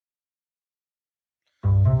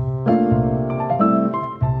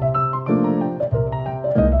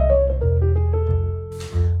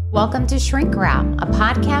Welcome to Shrink Wrap, a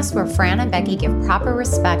podcast where Fran and Becky give proper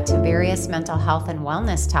respect to various mental health and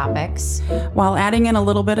wellness topics, while adding in a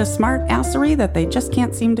little bit of smart assery that they just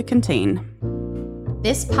can't seem to contain.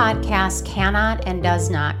 This podcast cannot and does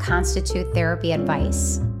not constitute therapy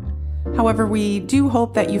advice. However, we do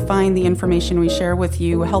hope that you find the information we share with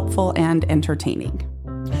you helpful and entertaining.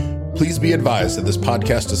 Please be advised that this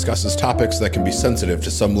podcast discusses topics that can be sensitive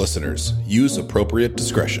to some listeners. Use appropriate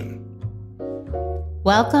discretion.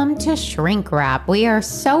 Welcome to Shrink Wrap. We are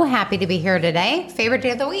so happy to be here today. Favorite day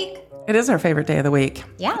of the week? It is our favorite day of the week.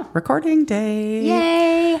 Yeah. Recording day.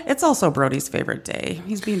 Yay. It's also Brody's favorite day.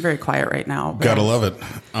 He's being very quiet right now. Gotta love it.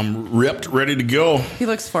 I'm ripped, ready to go. He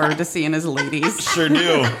looks forward to seeing his ladies. Sure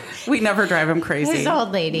do. We never drive him crazy. His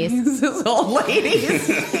old ladies. His old ladies.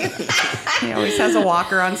 He always has a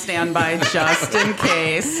walker on standby just in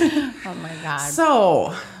case. Oh my God.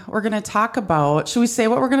 So we're going to talk about, should we say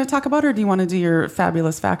what we're going to talk about, or do you want to do your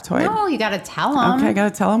fabulous factoid? No, you got to tell them. Okay, I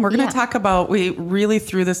got to tell them. We're going to talk about, we really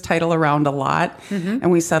threw this title around a lot,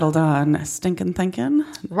 and we settled on Stinkin' Thinkin'.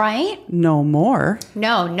 Right? No more.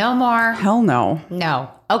 No more. Hell no.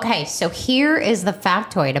 No. Okay, so here is the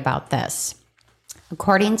factoid about this.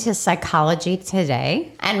 According to Psychology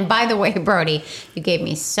Today, and by the way, Brody, you gave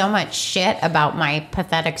me so much shit about my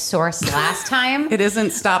pathetic source last time. It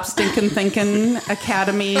isn't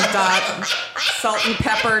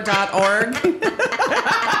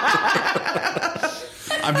stopstinkin'thinkingacademy.saltandpepper.org.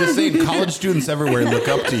 I'm just saying, college students everywhere look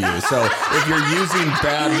up to you. So if you're using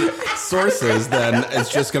bad sources, then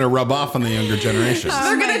it's just going to rub off on the younger generation.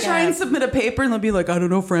 They're going to try and submit a paper, and they'll be like, I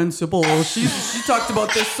don't know, Fran Sybil. She talked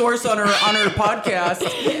about this source on her podcast.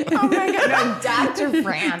 Oh my God, no, Dr.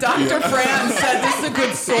 Fran. Dr. Fran said this is a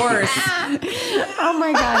good source. Oh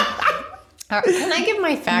my God. All right, can I give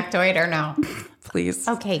my factoid or no? Please.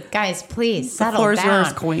 Okay, guys, please settle down. The floor's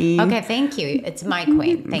yours, queen. Okay, thank you. It's my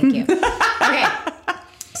queen. Thank you. Okay.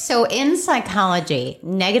 So in psychology,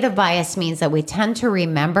 negative bias means that we tend to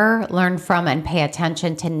remember, learn from, and pay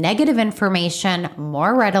attention to negative information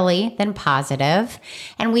more readily than positive.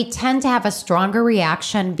 And we tend to have a stronger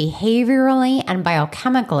reaction behaviorally and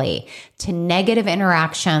biochemically to negative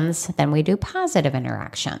interactions than we do positive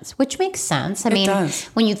interactions, which makes sense. I mean,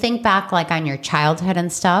 when you think back like on your childhood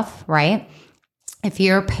and stuff, right? If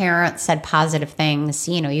your parents said positive things,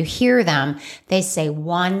 you know, you hear them, they say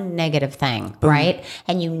one negative thing, right?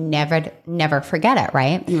 And you never forget it,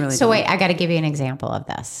 right? You really so don't. wait, I got to give you an example of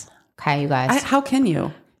this. Okay, you guys. How can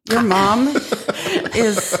you? Your mom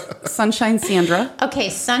is Sunshine Sandra.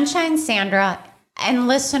 Okay, Sunshine Sandra. And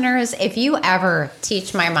listeners, if you ever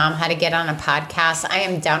teach my mom how to get on a podcast, I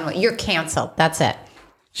am done with you're canceled. That's it.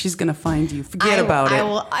 She's going to find you. Forget about it.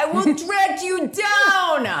 I will drag you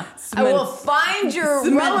down. I will find your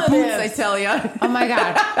relatives. Boots, I tell you. Oh my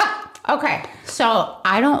God. Okay. So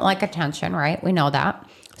I don't like attention, right? We know that.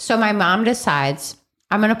 So my mom decides,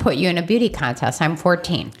 I'm going to put you in a beauty contest. I'm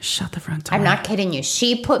 14. Shut the front door. I'm not kidding you.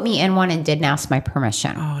 She put me in one and didn't ask my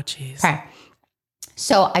permission. Oh, jeez. Okay.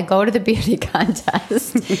 So I go to the beauty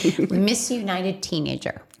contest, Miss United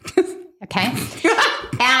Teenager. Okay.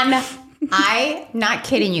 And not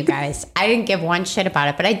kidding you guys. I didn't give one shit about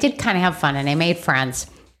it, but I did kind of have fun and I made friends.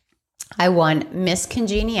 I won Miss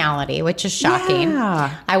Congeniality, which is shocking.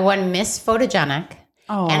 Yeah. I won Miss Photogenic.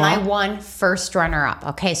 Aww. And I won first runner-up.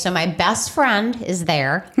 Okay, so my best friend is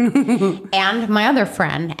there and my other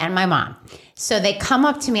friend and my mom. So they come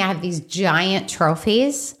up to me. I have these giant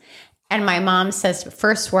trophies. And my mom says,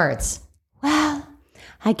 first words, well,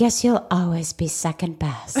 I guess you'll always be second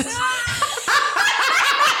best.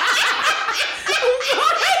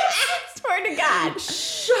 Swear to God.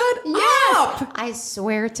 Shut up. I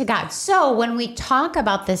swear to God. So when we talk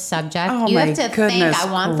about this subject, Oh you my have to think, goodness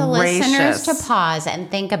I want the gracious. listeners to pause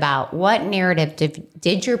and think about what narrative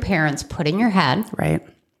did your parents put in your head? Right.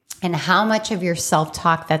 And how much of your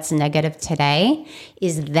self-talk that's negative today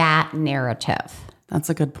is that narrative? That's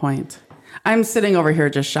a good point. I'm sitting over here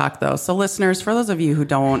just shocked, though. So listeners, for those of you who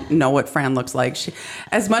don't know what Fran looks like,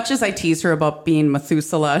 as much as I tease her about being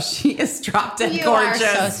Methuselah, she is drop dead gorgeous. You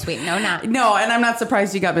are so sweet. No, not. No, and I'm not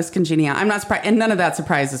surprised you got Miss Congeniality. I'm not surprised. And none of that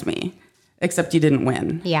surprises me, except you didn't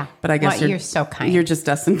win. Yeah. But I guess you're so kind. You're just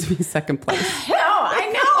destined to be second place. No, I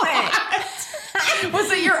know it. Was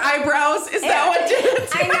it your eyebrows? Is that what did it?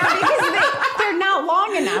 I know, because they're not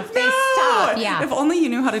long enough. They stop. Yeah. Yeah. If only you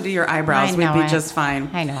knew how to do your eyebrows, I we'd know be it. just fine.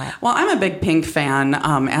 I know it. Well, I'm a big Pink fan,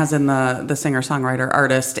 as in the singer-songwriter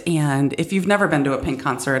artist. And if you've never been to a Pink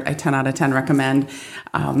concert, I 10 out of 10 recommend.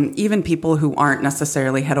 Even people who aren't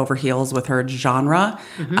necessarily head over heels with her genre,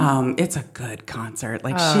 it's a good concert.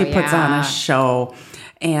 Like she puts on a show.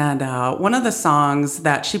 And one of the songs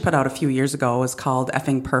that she put out a few years ago was called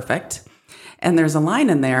Effing Perfect. And there's a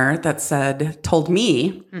line in there that told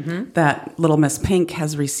me that Little Miss Pink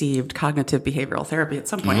has received cognitive behavioral therapy at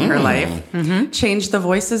some point in her life. Change the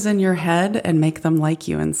voices in your head and make them like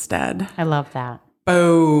you instead. I love that.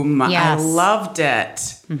 Boom. Yes. I loved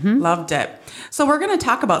it. Loved it. So we're going to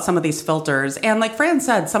talk about some of these filters. And like Fran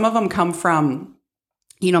said, some of them come from,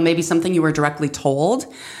 maybe something you were directly told,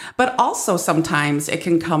 but also sometimes it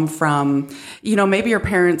can come from, maybe your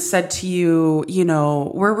parents said to you,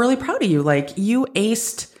 we're really proud of you. Like you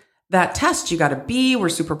aced that test, you got a B. We're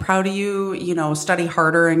super proud of you, study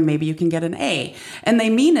harder and maybe you can get an A. And they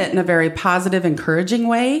mean it in a very positive, encouraging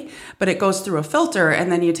way, but it goes through a filter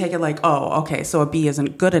and then you take it like, oh, okay, so a B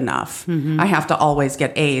isn't good enough. I have to always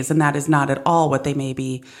get A's. And that is not at all what they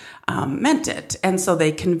maybe meant it. And so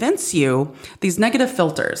they convince you, these negative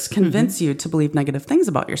filters convince you to believe negative things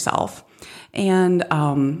about yourself and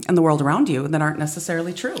the world around you that aren't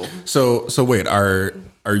necessarily true. So wait, are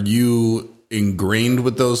you ingrained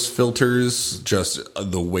with those filters just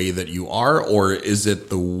the way that you are, or is it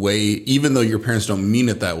the way, even though your parents don't mean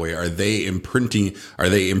it that way, are they imprinting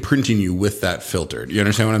you with that filter? Do you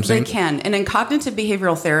understand what I'm saying? They can. And in cognitive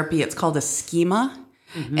behavioral therapy, it's called a schema.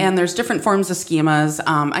 And there's different forms of schemas.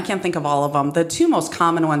 I can't think of all of them. The two most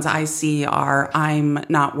common ones I see are I'm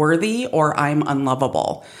not worthy or I'm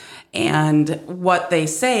unlovable. And what they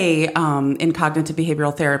say in cognitive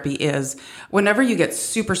behavioral therapy is whenever you get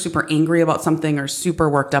super, super angry about something or super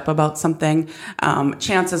worked up about something,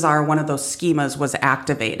 chances are one of those schemas was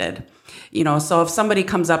activated. So if somebody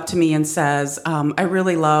comes up to me and says, I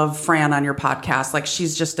really love Fran on your podcast, like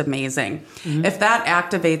she's just amazing. If that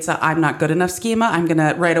activates a I'm not good enough schema, I'm going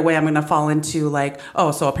to fall into like,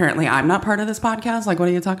 oh, so apparently I'm not part of this podcast. Like, what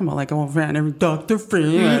are you talking about? Like, oh, Fran, Dr.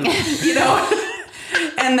 Fran,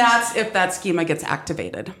 And that's if that schema gets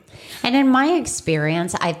activated. And in my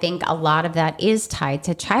experience, I think a lot of that is tied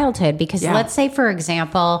to childhood because let's say, for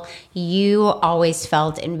example, you always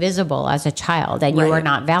felt invisible as a child and you were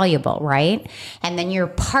not valuable, right? And then your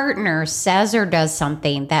partner says or does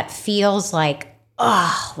something that feels like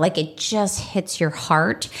it just hits your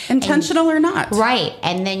heart. Intentional or not. Right.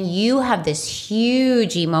 And then you have this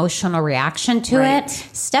huge emotional reaction to it.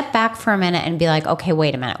 Step back for a minute and be like, okay,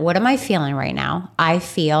 wait a minute. What am I feeling right now? I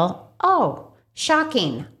feel,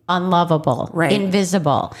 shocking, unlovable,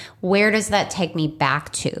 invisible. Where does that take me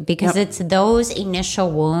back to? Because it's those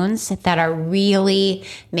initial wounds that are really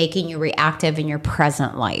making you reactive in your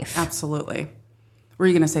present life. Absolutely. Were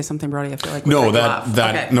you going to say something, Brody? I feel like nope,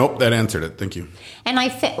 that answered it. Thank you. And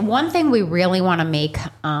one thing we really want to make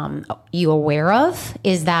you aware of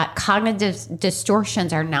is that cognitive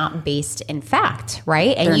distortions are not based in fact,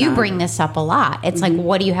 right? And you bring this up a lot. It's like,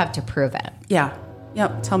 what do you have to prove it? Yeah.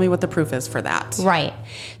 Yep. Tell me what the proof is for that. Right.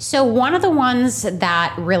 So one of the ones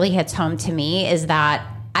that really hits home to me is that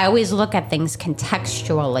I always look at things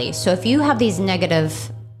contextually. So if you have these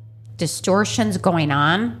negative distortions going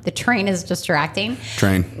on. The train is distracting.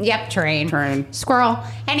 Train. Yep, train. Squirrel.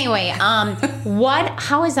 Anyway,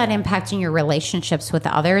 how is that impacting your relationships with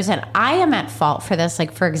others? And I am at fault for this.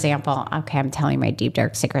 Like, for example, okay, I'm telling my deep,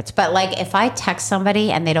 dark secrets, but like if I text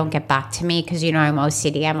somebody and they don't get back to me because, I'm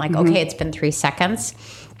OCD, I'm like, okay, it's been 3 seconds.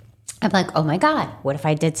 I'm like, oh my God, what if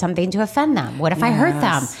I did something to offend them? What if I hurt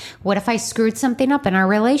them? What if I screwed something up in our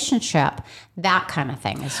relationship? That kind of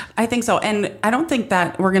thing. I think so. And I don't think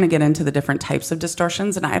that we're going to get into the different types of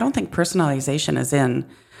distortions. And I don't think personalization is in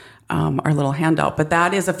our little handout, but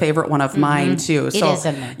that is a favorite one of mine too. It is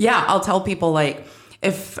in there. Yeah, I'll tell people like,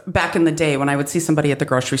 if back in the day when I would see somebody at the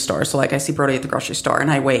grocery store, so like I see Brody at the grocery store and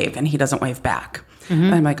I wave and he doesn't wave back.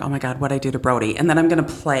 And I'm like, oh my God, what'd I do to Brody? And then I'm going to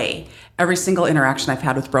play every single interaction I've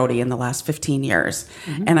had with Brody in the last 15 years.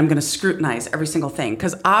 And I'm going to scrutinize every single thing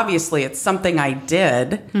because obviously it's something I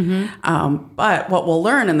did. But what we'll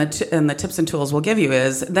learn and the tips and tools we'll give you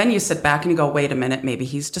is then you sit back and you go, wait a minute, maybe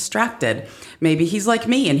he's distracted. Maybe he's like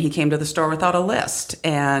me and he came to the store without a list.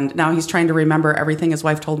 And now he's trying to remember everything his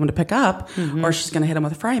wife told him to pick up or she's going to hit him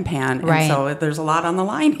with a frying pan. Right. And so there's a lot on the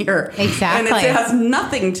line here. Exactly. And it has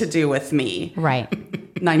nothing to do with me. Right.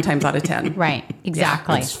 9 times out of 10. Right.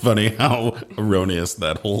 Exactly. It's funny how erroneous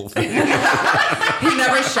that whole thing is. He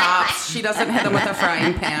never shops. She doesn't hit him with a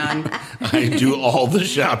frying pan. I do all the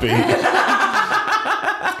shopping.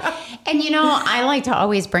 And, I like to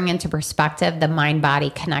always bring into perspective the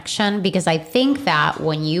mind-body connection, because I think that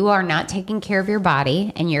when you are not taking care of your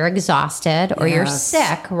body and you're exhausted or you're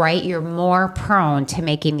sick, right, you're more prone to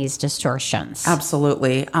making these distortions.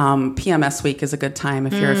 Absolutely. PMS week is a good time.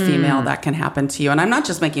 If you're a female, that can happen to you. And I'm not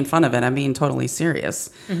just making fun of it. I'm being totally serious.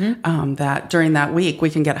 That during that week, we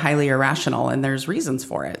can get highly irrational, and there's reasons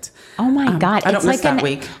for it. Oh, my God. I don't miss that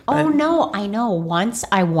week. Oh, no. I know. Once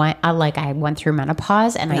I went through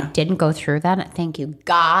menopause, and I didn't go through that. Thank you,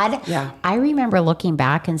 God. Yeah. I remember looking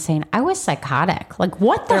back and saying, I was psychotic. Like,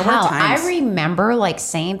 what the hell? I remember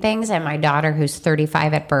saying things, and my daughter, who's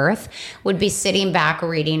 35 at birth, would be sitting back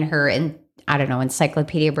reading her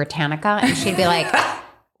Encyclopedia Britannica, and she'd be like,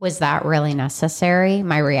 was that really necessary?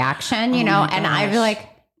 My reaction, and I'd be like,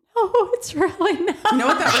 oh, it's really not. You know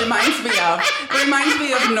what that reminds me of? It reminds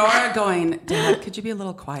me of Nora going, Dad, could you be a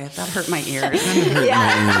little quiet? That hurt my ears.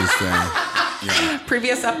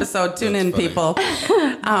 Previous episode, tune in, people.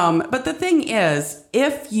 But the thing is,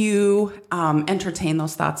 if you entertain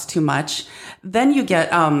those thoughts too much, then you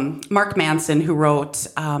get Mark Manson, who wrote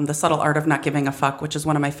The Subtle Art of Not Giving a Fuck, which is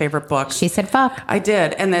one of my favorite books. She said fuck. I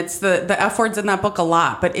did. And it's the F word's in that book a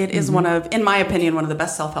lot, but it is one of, in my opinion, one of the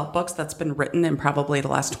best self-help books that's been written in probably the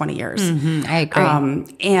last 20 years. I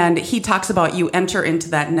agree. And he talks about you enter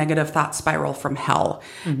into that negative thought spiral from hell.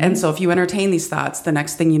 And so if you entertain these thoughts, the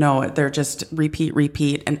next thing you know, they're just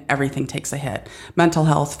repeat, and everything takes a hit. Mental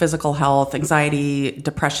health, physical health, anxiety,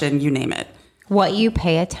 depression, you name it. What you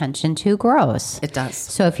pay attention to grows. It does.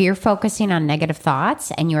 So if you're focusing on negative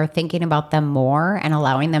thoughts and you're thinking about them more and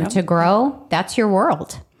allowing them to grow, that's your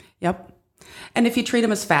world. Yep. And if you treat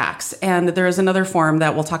them as facts, and there is another form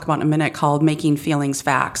that we'll talk about in a minute called making feelings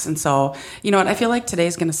facts. And so, you know what, I feel like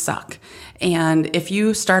today's going to suck. And if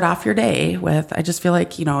you start off your day with, I just feel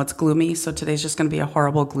like, it's gloomy, so today's just going to be a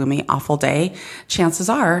horrible, gloomy, awful day. Chances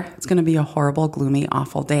are it's going to be a horrible, gloomy,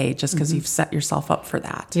 awful day just because you've set yourself up for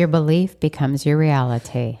that. Your belief becomes your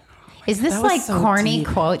reality. Is this like so corny deep.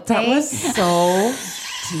 quote day? That was so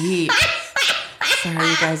deep. Sorry,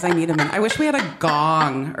 you guys, I need a minute. I wish we had a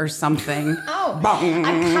gong or something. Oh, a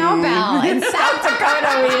cowbell. In South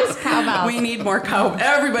Dakota, we use cowbell. We need more cowbell.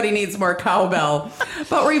 Everybody needs more cowbell.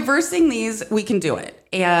 But reversing these, we can do it.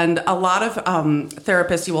 And a lot of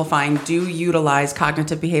therapists you will find do utilize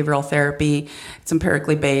cognitive behavioral therapy. It's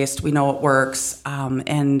empirically based. We know it works.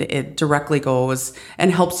 And it directly goes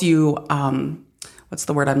and helps you, what's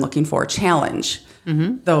the word I'm looking for? Challenge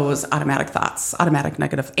those automatic thoughts, automatic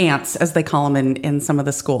negative ants, as they call them in some of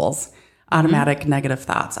the schools. Automatic negative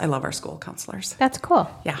thoughts. I love our school counselors. That's cool.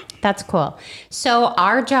 Yeah. That's cool. So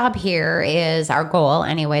our job here is, our goal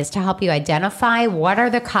anyways, to help you identify what are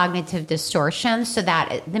the cognitive distortions so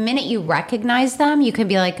that the minute you recognize them, you can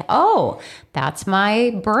be like, oh, that's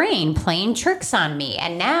my brain playing tricks on me.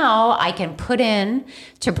 And now I can put in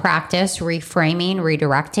to practice reframing,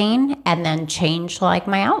 redirecting, and then change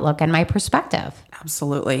my outlook and my perspective.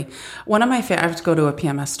 Absolutely. One of my I have to go to a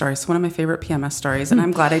PMS story. So one of my favorite PMS stories, and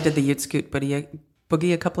I'm glad I did the Ute Scoot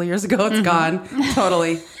Boogie a couple of years ago. It's gone.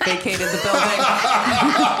 Totally vacated the building.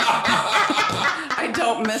 I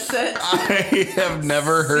don't miss it. I have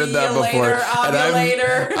never heard that before.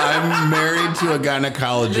 Later, I'm married to a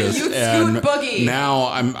gynecologist, The Ute and Scoot Boogie. now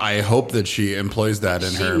I hope that she employs that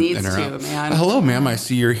in her. Needs in her to, man. Hello, ma'am. I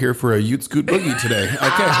see you're here for a Ute Scoot Boogie today.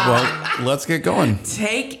 Okay, well, let's get going.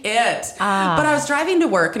 Take it. But I was driving to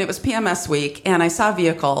work, and it was PMS week, and I saw a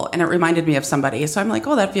vehicle, and it reminded me of somebody. So I'm like,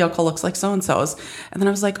 oh, that vehicle looks like so-and-so's. And then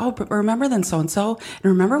I was like, oh, but remember then so-and-so? And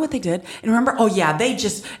remember what they did? And remember, oh, yeah, they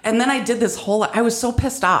just... And then I did this whole... I was so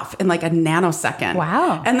pissed off in like a nanosecond.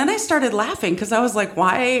 Wow. And then I started laughing because I was like,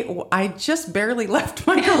 why? I just barely left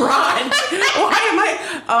my garage. Why am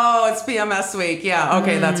I... Oh, it's PMS week. Yeah,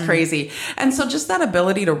 okay, that's crazy. And so just that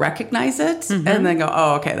ability to recognize it and then go,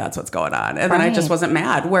 oh, okay, that's what's going on. And then I just wasn't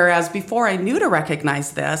mad. Whereas before I knew to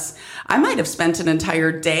recognize this, I might have spent an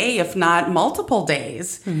entire day, if not multiple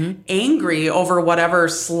days, angry over whatever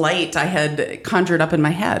slight I had conjured up in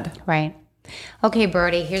my head. Right. Okay,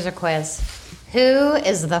 Brody, here's a quiz. Who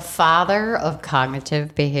is the father of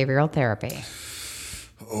cognitive behavioral therapy?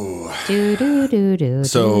 Oh.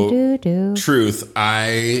 So, truth,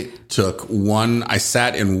 I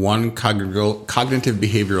sat in one cognitive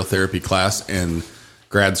behavioral therapy class in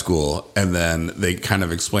grad school, and then they kind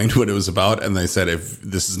of explained what it was about, and they said, if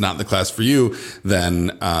this is not the class for you,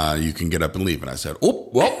 then you can get up and leave. And I said, oh,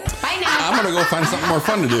 well, bye now. I'm going to go find something more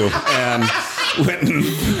fun to do. And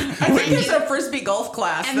I think there's a Frisbee golf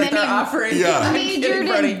class and that they're offering. Majored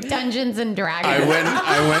in Dungeons and Dragons. I went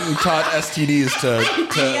and taught STDs to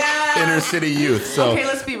inner city youth. So Okay,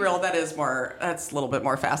 let's be real. That's a little bit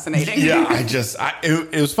more fascinating. yeah,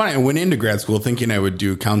 it was funny. I went into grad school thinking I would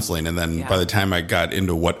do counseling. And then by the time I got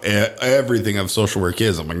into what everything of social work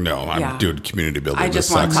is, I'm like, no, I'm doing community building. I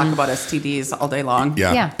just want to talk about STDs all day long.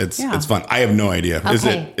 Yeah. It's fun. I have no idea.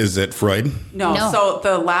 Okay. Is it Freud? No. So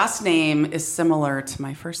the last name is similar to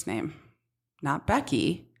my first name. Not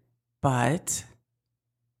Becky, but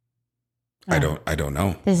I don't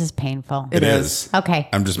know. This is painful. It is. Okay.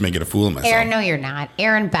 I'm just making a fool of myself. Aaron, no, you're not.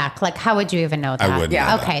 Aaron Beck. Like, how would you even know that? I wouldn't.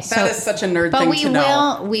 yeah. Okay. That is such a nerd thing to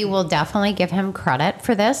know. We will definitely give him credit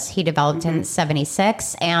for this. He developed in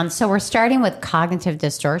 76. And so we're starting with cognitive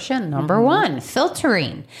distortion. Number one,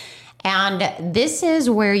 filtering. And this is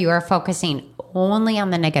where you are focusing only on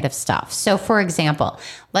the negative stuff. So for example,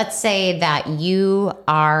 let's say that you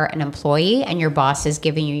are an employee and your boss is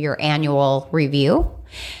giving you your annual review.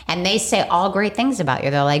 And they say all great things about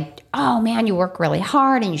you. They're like, oh man, you work really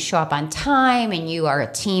hard and you show up on time and you are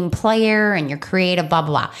a team player and you're creative, blah,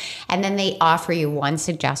 blah. And then they offer you one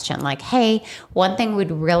suggestion like, hey, one thing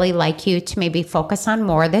we'd really like you to maybe focus on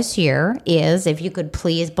more this year is if you could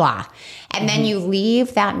please blah. And then you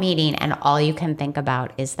leave that meeting and all you can think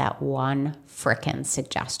about is that one frickin'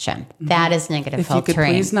 suggestion. That is negative filtering. If you could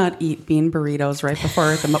please not eat bean burritos right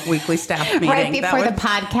before the weekly staff meeting. Right before the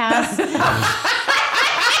podcast.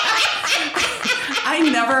 I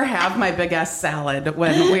never have my big ass salad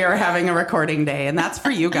when we are having a recording day, and that's for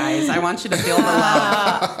you guys. I want you to feel the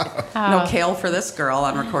love. No kale for this girl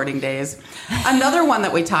on recording days. Another one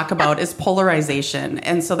that we talk about is polarization.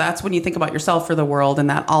 And so that's when you think about yourself or the world and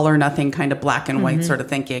that all or nothing kind of black and white sort of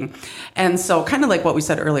thinking. And so kind of like what we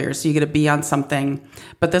said earlier, so you get a B on something,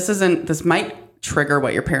 but this might trigger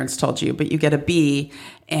what your parents told you, but you get a B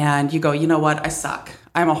and you go, you know what? I suck.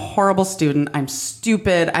 I'm a horrible student. I'm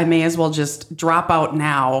stupid. I may as well just drop out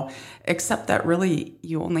now, except that really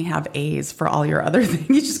you only have A's for all your other things.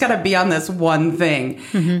 You just got to be on this one thing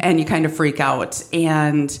and you kind of freak out.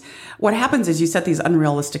 And what happens is you set these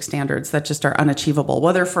unrealistic standards that just are unachievable,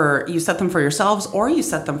 whether you set them for yourselves or you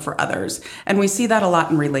set them for others. And we see that a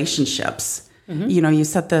lot in relationships. You know, you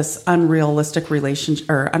set this unrealistic relationship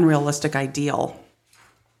or unrealistic ideal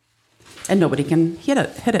and nobody can hit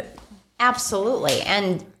it. Absolutely.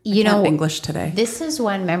 And, you know, English today. This is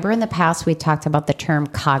when, remember in the past, we talked about the term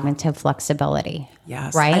cognitive flexibility.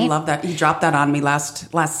 Yes. Right? I love that. You dropped that on me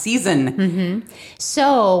last season.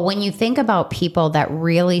 So when you think about people that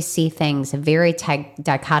really see things very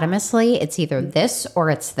dichotomously, it's either this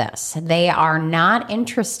or it's this. They are not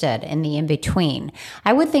interested in the in-between.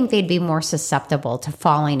 I would think they'd be more susceptible to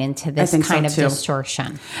falling into this kind of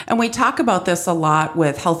distortion. And we talk about this a lot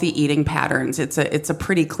with healthy eating patterns. It's a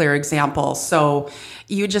pretty clear example. So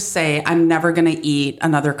you just say, I'm never going to eat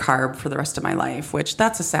another carb for the rest of my life, which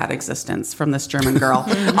that's a sad existence from this German girl.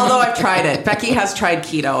 Although I've tried it. Becky has tried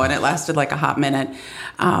keto and it lasted like a hot minute.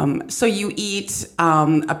 So you eat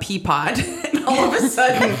a pea pod and all of a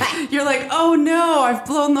sudden you're like, oh no, I've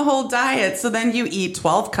blown the whole diet. So then you eat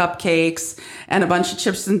 12 cupcakes and a bunch of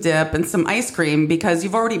chips and dip and some ice cream because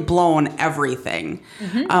you've already blown everything.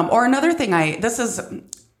 Or another thing,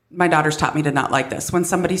 my daughters taught me to not like this. When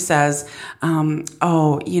somebody says,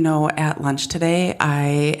 at lunch today,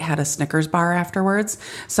 I had a Snickers bar afterwards,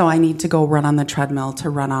 so I need to go run on the treadmill to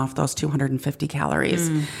run off those 250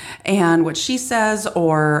 calories. And what she says,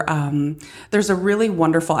 or there's a really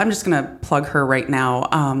wonderful, I'm just going to plug her right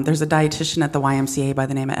now. There's a dietitian at the YMCA by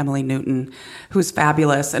the name of Emily Newton, who's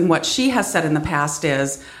fabulous. And what she has said in the past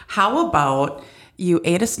is, how about you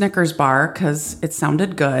ate a Snickers bar because it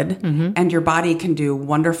sounded good, and your body can do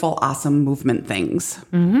wonderful, awesome movement things.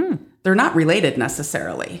 They're not related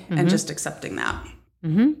necessarily, and just accepting that.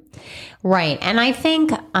 Right. And I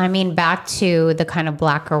think, back to the kind of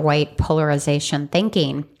black or white polarization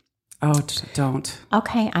thinking. Oh, don't.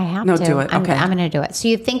 Okay, I have to. No, do it. Okay. I'm going to do it. So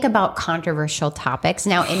you think about controversial topics.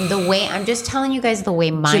 Now, in the way, I'm just telling you guys the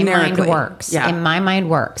way my mind works. Yeah. And my mind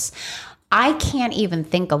works. I can't even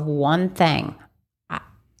think of one thing.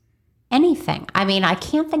 Anything. I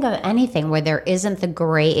can't think of anything where there isn't the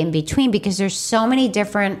gray in between because there's so many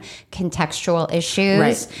different contextual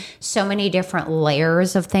issues, so many different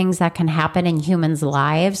layers of things that can happen in humans'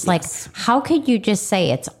 lives. Like, how could you just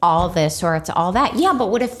say it's all this or it's all that? Yeah, but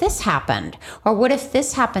what if this happened? Or what if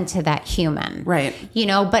this happened to that human? Right.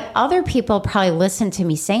 But other people probably listen to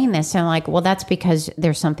me saying this and are like, well, that's because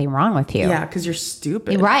there's something wrong with you. Yeah, because you're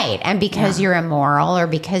stupid. Right. And because you're immoral or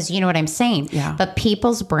because, you know what I'm saying? Yeah. But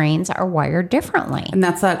people's brains are are wired differently. And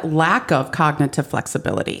that's that lack of cognitive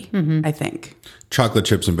flexibility, I think. Chocolate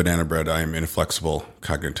chips and banana bread, I am inflexible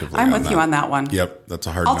cognitively. I'm with you on that one. Yep, that's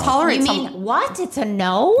a hard I'll no. tolerate You some. mean what? It's a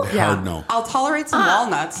no? Hard no. I'll tolerate some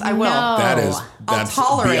walnuts. I will. no. That's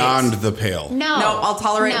tolerate. beyond the pale. No. No, I'll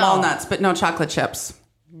tolerate No. walnuts, but no chocolate chips.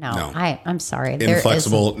 No. No. I'm sorry. There is-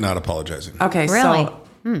 Inflexible, not apologizing. Okay, Really?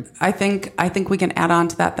 so I think we can add on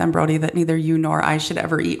to that then, Brody, that neither you nor I should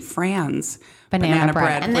ever eat Fran's Banana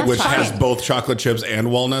bread. And that's Which fine. has both chocolate chips and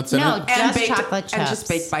walnuts in No, it? just chocolate chips. and just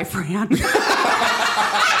baked by Fran.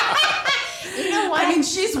 You know what? I mean,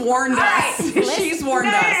 she's warned us. She's warned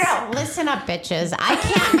us. No. Listen up, bitches. I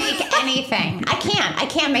can't make anything. I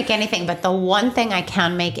can't make anything. But the one thing I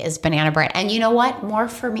can make is banana bread. And you know what? More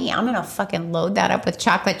for me. I'm going to fucking load that up with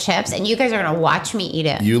chocolate chips. And you guys are going to watch me eat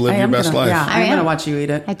it. You live your best life. Yeah, I'm am. going to watch you eat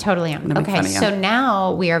it. I totally am. make Okay, fun of you. so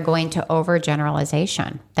now we are going to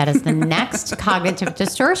overgeneralization. That is the next cognitive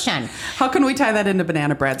distortion. How can we tie that into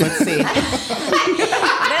banana bread? Let's see.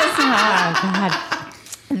 Oh, God.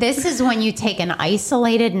 This is when you take an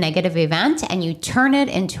isolated negative event and you turn it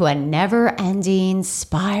into a never-ending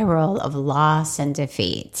spiral of loss and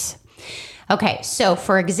defeat. Okay, so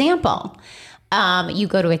for example, you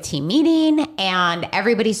go to a team meeting and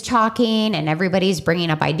everybody's talking and everybody's bringing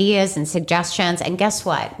up ideas and suggestions. And guess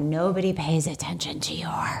what? Nobody pays attention to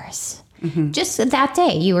yours. Just that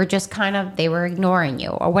day, you were just they were ignoring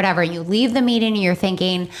you or whatever. You leave the meeting and you're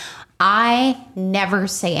thinking, I never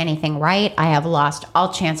say anything right. I have lost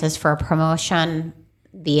all chances for a promotion.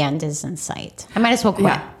 The end is in sight. I might as well quit.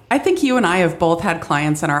 Yeah. I think you and I have both had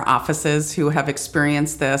clients in our offices who have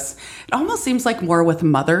experienced this. It almost seems like more with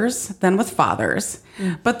mothers than with fathers.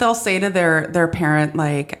 But they'll say to their parent,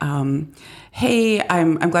 like, hey,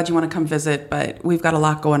 I'm glad you want to come visit, but we've got a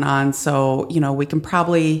lot going on. So, we can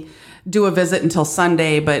probably do a visit until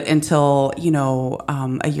Sunday, but until,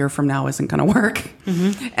 a year from now isn't going to work.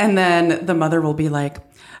 And then the mother will be like,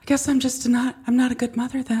 I guess I'm not a good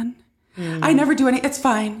mother then. I never do any. It's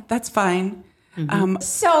fine. That's fine.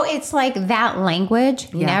 So it's like that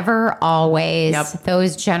language, never always,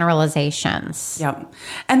 those generalizations. Yep.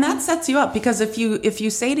 And that sets you up because if you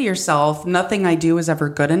say to yourself, nothing I do is ever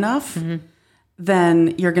good enough,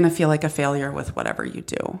 then you're going to feel like a failure with whatever you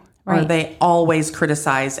do. Or they always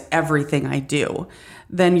criticize everything I do.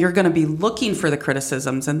 Then you're going to be looking for the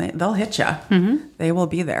criticisms and they'll hit you. They will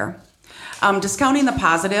be there. Discounting the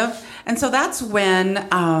positive. And so that's when,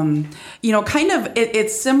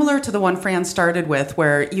 it's similar to the one Fran started with,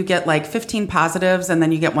 where you get like 15 positives and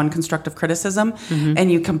then you get one constructive criticism and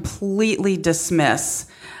you completely dismiss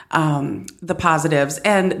the positives.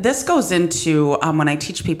 And this goes into when I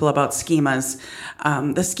teach people about schemas.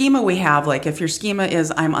 The schema we have, like if your schema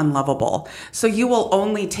is I'm unlovable, so you will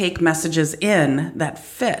only take messages in that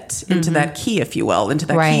fit into that key, if you will, into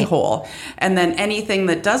that keyhole. And then anything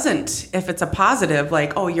that doesn't, if it's a positive,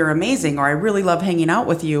 like, oh, you're amazing, or I really love hanging out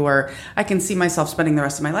with you, or I can see myself spending the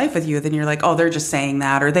rest of my life with you, then you're like, oh, they're just saying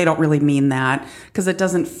that, or they don't really mean that, because it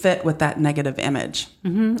doesn't fit with that negative image.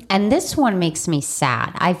 And this one makes me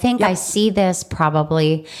sad. I think I see this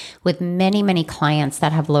probably with many, many clients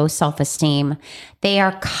that have low self-esteem. They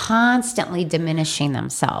are constantly diminishing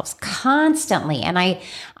themselves, constantly. And I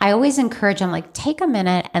always encourage them, like, take a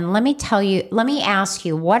minute and let me ask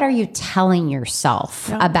you, what are you telling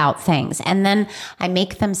yourself about things? And then I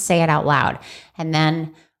make them say it out loud. And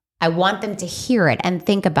then I want them to hear it and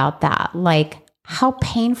think about that. Like, how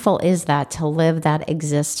painful is that to live that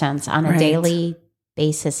existence on a daily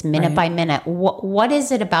basis, minute by minute? What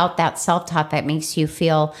is it about that self-talk that makes you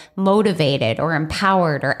feel motivated or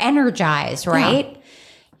empowered or energized, right? Yeah.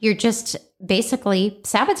 You're just basically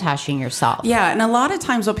sabotaging yourself. Yeah. And a lot of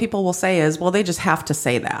times what people will say is, well, they just have to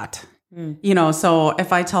say that. So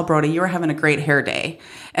if I tell Brody, you're having a great hair day,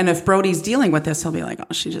 and if Brody's dealing with this, he'll be like,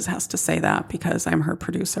 oh, she just has to say that because I'm her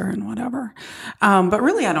producer and whatever. But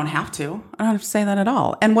really, I don't have to. I don't have to say that at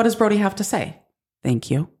all. And what does Brody have to say?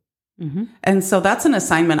 Thank you. And so that's an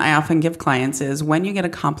assignment I often give clients is when you get a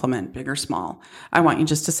compliment, big or small, I want you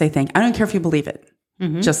just to say thank you. I don't care if you believe it.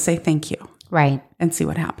 Just say thank you. Right. And see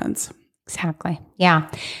what happens. Exactly. Yeah.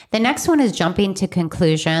 The next one is jumping to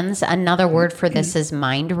conclusions. Another word for this is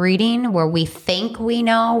mind reading, where we think we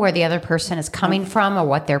know where the other person is coming from or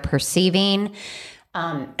what they're perceiving.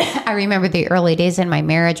 I remember the early days in my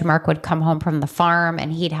marriage, Mark would come home from the farm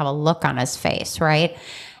and he'd have a look on his face, right?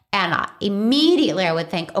 And immediately I would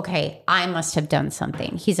think, okay, I must have done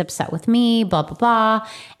something. He's upset with me, blah, blah, blah.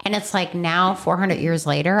 And it's like now, 400 years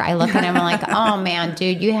later, I look at him and I'm like, oh man,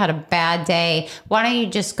 dude, you had a bad day. Why don't you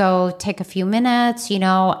just go take a few minutes, And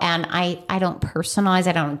I don't personalize.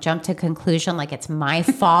 I don't jump to conclusion like it's my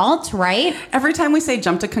fault, right? Every time we say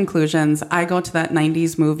jump to conclusions, I go to that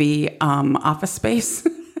 90s movie, Office Space,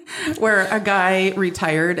 where a guy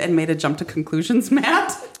retired and made a jump to conclusions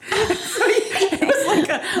mat. It was like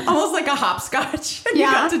almost like a hopscotch. And you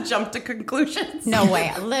got to jump to conclusions. No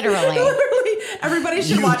way. Literally. Everybody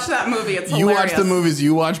should watch that movie. It's hilarious. You watch the movies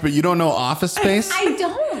you watch, but you don't know Office Space? I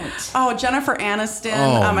don't. Oh, Jennifer Aniston.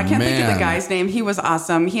 Oh, I can't think of man. the guy's name. He was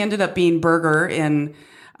awesome. He ended up being Berger in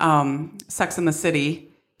Sex and the City.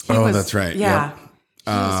 That's right. Yeah.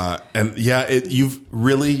 Yep. You've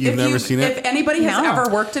never seen it? If anybody has ever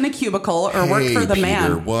worked in a cubicle or worked for the Peter,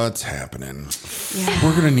 man. what's happening? Yeah.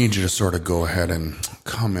 We're going to need you to sort of go ahead and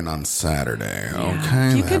come in on Saturday,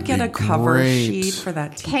 okay? You could get a cover sheet for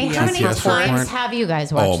that TPS. Okay, how many times have you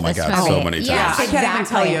guys watched this movie? So many times. Yes, I can't even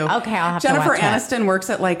tell you. Okay, I'll have Jennifer to watch Aniston works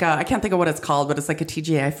at like I can't think of what it's called, but it's like a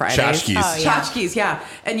TGI Fridays. Tchotchkes. Oh, yeah. Tchotchkes, yeah.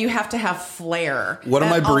 And you have to have flair. One of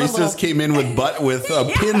my And all the baristas came in with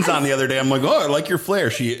pins on the other day. I'm like, oh, I like your flair.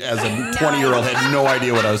 She, as a 20-year-old, had no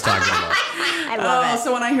idea what I was talking about. I love it.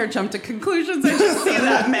 So when I hear jump to conclusions, I just see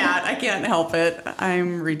that Matt. I can't help it.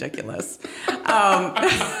 I'm ridiculous.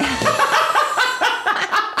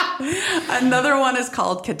 Another one is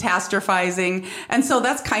called catastrophizing. And so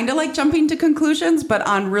that's kind of like jumping to conclusions, but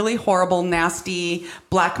on really horrible, nasty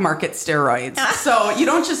black market steroids. So you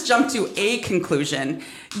don't just jump to a conclusion.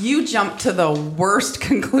 You jump to the worst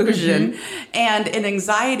conclusion. Mm-hmm. And in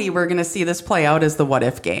anxiety, we're going to see this play out as the what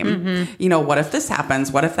if game. Mm-hmm. What if this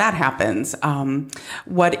happens? What if that happens?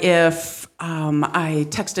 What if I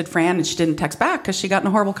texted Fran and she didn't text back because she got in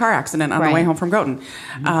a horrible car accident on the way home from Groton?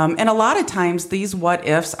 Mm-hmm. And a lot of times these what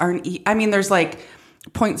ifs aren't, there's like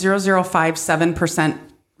 0.0057%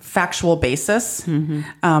 factual basis,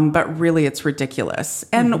 but really it's ridiculous.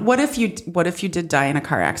 And what if you did die in a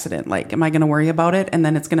car accident? Like, am I going to worry about it and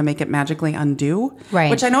then it's going to make it magically undo? Right.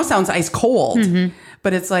 Which I know sounds ice cold,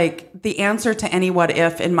 but it's like the answer to any what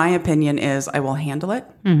if, in my opinion, is I will handle it.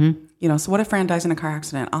 So what if Fran dies in a car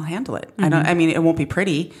accident? I'll handle it. It won't be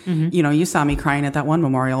pretty. You saw me crying at that one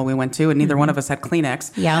memorial we went to, and neither one of us had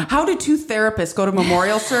Kleenex. Yeah. How do two therapists go to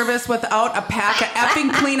memorial service without a pack of effing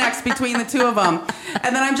Kleenex between the two of them?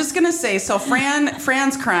 And then I'm just going to say, so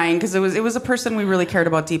Fran's crying because it was a person we really cared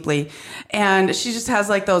about deeply. And she just has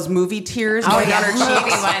like those movie tears going down her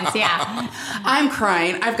cheeks. Ones, yeah. I'm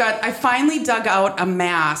crying. I finally dug out a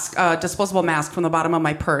mask, a disposable mask from the bottom of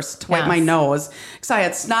my purse to wipe my nose because I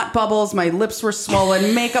had snot bubbles. My lips were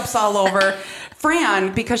swollen, makeup's all over.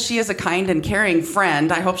 Fran, because she is a kind and caring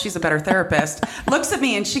friend, I hope she's a better therapist, looks at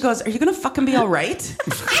me and she goes, "Are you going to fucking be all right?"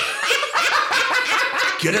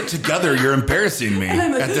 Get it together. You're embarrassing me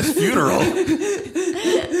at this funeral. Because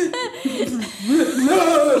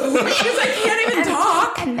I can't even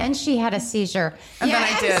talk. And then she had a seizure. And then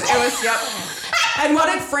I did. It was, yep. And what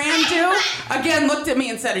did Fran do? Again, looked at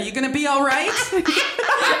me and said, "Are you going to be all right?"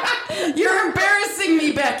 "You're embarrassing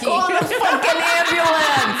me, Becky." Call the fucking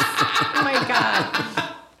ambulance. Oh my God.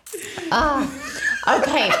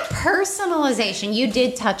 Okay, personalization. You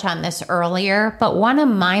did touch on this earlier, but one of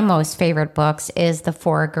my most favorite books is The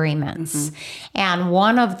 4 Agreements. And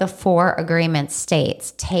one of the 4 agreements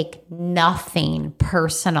states, take nothing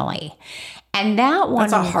personally. And that one,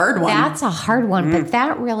 that's a hard one. That's a hard one, but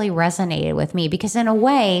that really resonated with me because in a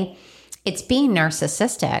way, it's being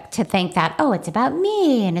narcissistic to think that, oh, it's about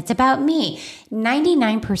me and it's about me.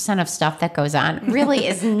 99% of stuff that goes on really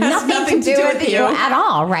is nothing to do with you at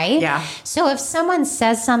all, right? Yeah. So if someone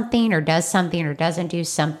says something or does something or doesn't do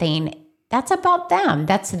something, that's about them.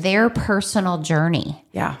 That's their personal journey.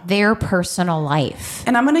 Yeah. Their personal life.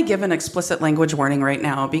 And I'm going to give an explicit language warning right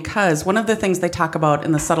now because one of the things they talk about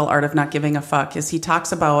in The Subtle Art of Not Giving a Fuck is he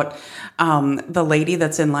talks about the lady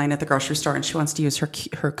that's in line at the grocery store and she wants to use her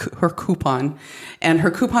coupon and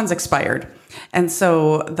her coupon's expired. And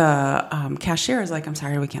so the cashier is like, "I'm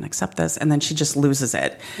sorry, we can't accept this." And then she just loses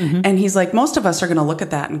it. And he's like, most of us are going to look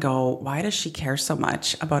at that and go, why does she care so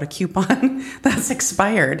much about a coupon that's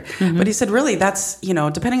expired? But he said, really, that's,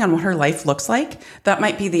 depending on what her life looks like, that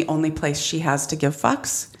might be the only place she has to give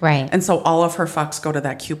fucks. Right. And so all of her fucks go to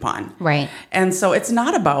that coupon. Right. And so it's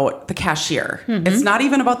not about the cashier. It's not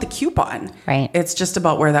even about the coupon. Right. It's just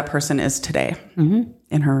about where that person is today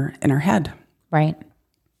in her head. Right.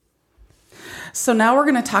 So now we're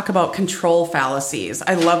going to talk about control fallacies.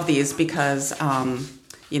 I love these because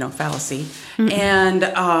fallacy,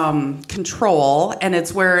 and control. And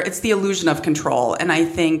it's the illusion of control. And I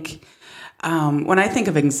think when I think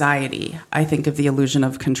of anxiety, I think of the illusion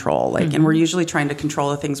of control. And we're usually trying to control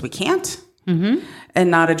the things we can't. And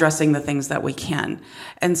not addressing the things that we can.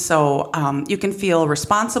 And so you can feel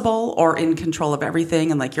responsible or in control of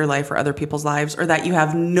everything in like your life or other people's lives, or that you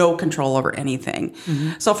have no control over anything.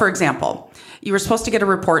 So for example, you were supposed to get a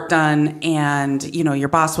report done and, your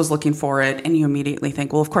boss was looking for it and you immediately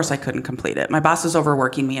think, well, of course I couldn't complete it. My boss is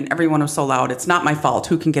overworking me and everyone was so loud. It's not my fault.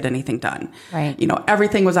 Who can get anything done? Right.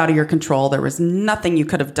 Everything was out of your control. There was nothing you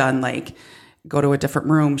could have done, like go to a different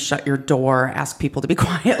room, shut your door, ask people to be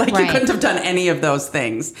quiet. Like you couldn't have done any of those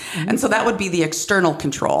things. And so that would be the external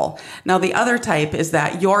control. Now, the other type is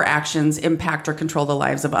that your actions impact or control the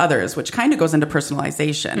lives of others, which kind of goes into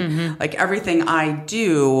personalization. Like everything I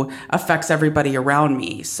do affects everybody around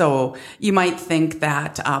me. So you might think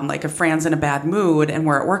that like if Fran's in a bad mood and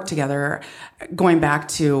we're at work together, going back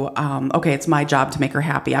to, okay, it's my job to make her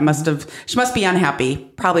happy. She must be unhappy,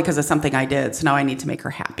 probably because of something I did. So now I need to make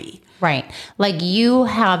her happy. Right. Like you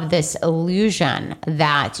have this illusion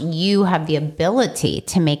that you have the ability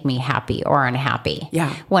to make me happy or unhappy.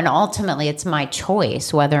 Yeah. When ultimately it's my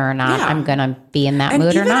choice whether or not I'm going to be in that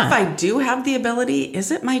mood or not. And even if I do have the ability, is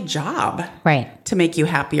it my job to make you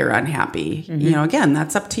happy or unhappy? Again,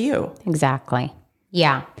 that's up to you. Exactly.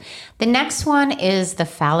 Yeah. The next one is the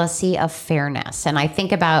fallacy of fairness. And I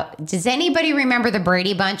think about, does anybody remember the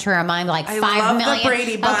Brady Bunch, or am I like 5 love million? The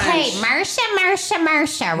Brady Bunch. Okay,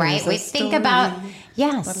 Marsha, right? We think about,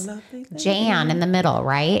 yes, Jan in the middle,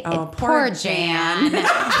 right? Oh, poor Jan.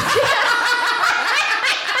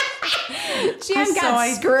 Jan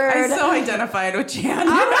got screwed. I so identified with Jan.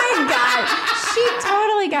 Oh my God. She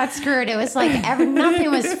totally got screwed. It was like nothing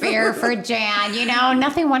was fair for Jan,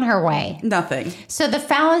 nothing went her way. Nothing. So the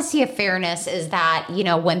fallacy of fairness is that,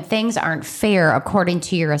 when things aren't fair according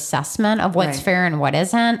to your assessment of what's fair and what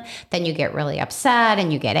isn't, then you get really upset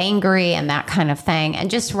and you get angry and that kind of thing. And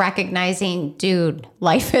just recognizing, dude,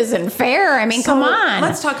 life isn't fair. I mean, come on.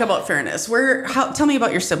 Let's talk about fairness. Tell me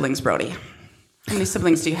about your siblings, Brody. How many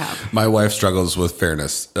siblings do you have? My wife struggles with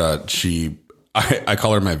fairness. I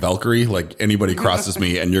call her my Valkyrie. Like anybody crosses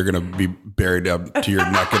me and you're going to be buried up to your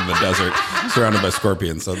neck in the desert surrounded by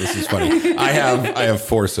scorpions. So this is funny. I have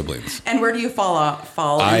 4 siblings. And where do you fall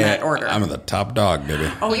in that order? I'm the top dog,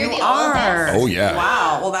 baby. Oh, You're you the are. oldest. Oh, yeah.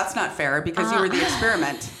 Wow. Well, that's not fair because you were the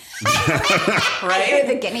experiment. Right? You're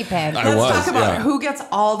the guinea pig. Let's talk about who gets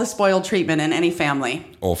all the spoiled treatment in any family.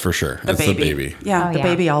 Oh, for sure. It's the baby. Yeah, the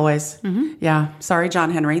baby always. Yeah. Sorry,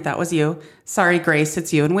 John Henry. That was you. Sorry, Grace.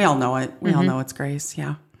 It's you. And we all know it. We all know it's Grace.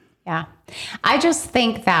 Yeah. Yeah. I just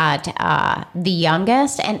think that the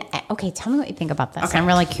youngest, and okay, tell me what you think about this. Okay. I'm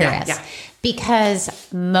really curious. Yeah.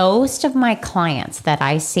 Because most of my clients that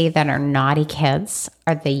I see that are naughty kids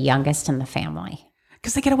are the youngest in the family.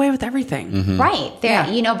 Because they get away with everything. Right.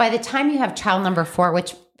 By the time you have child number 4,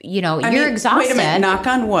 which, you're exhausted. Wait a minute, knock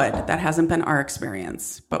on wood. That hasn't been our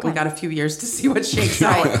experience. But we got a few years to see what shakes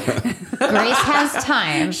out. Grace has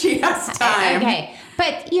time. She has time. Okay.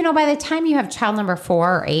 But, by the time you have child number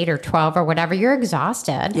 4 or 8 or 12 or whatever, you're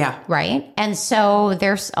exhausted. Yeah. Right. And so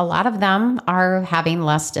there's a lot of them are having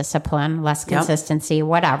less discipline, less consistency,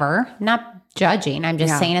 whatever. Not judging. I'm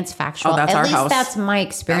just saying it's factual. That's At least house. that's my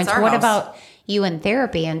experience. What about you in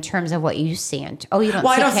therapy in terms of what you see? You don't see kids.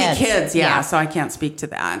 Well, I don't see kids, so I can't speak to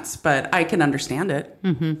that. But I can understand it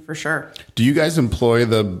for sure. Do you guys employ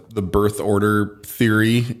the birth order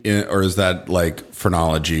theory, or is that like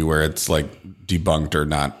phrenology where it's like debunked or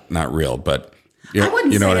not real? But I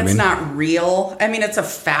wouldn't say it's not real. I mean, it's a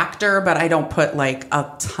factor, but I don't put like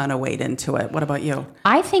a ton of weight into it. What about you?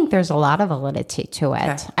 I think there's a lot of validity to it.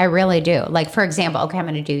 Okay. I really do. Like, for example, okay, I'm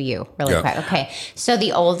going to do you really quick. Okay. So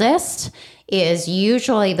the oldest is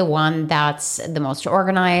usually the one that's the most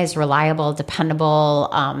organized, reliable, dependable.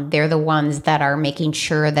 They're the ones that are making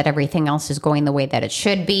sure that everything else is going the way that it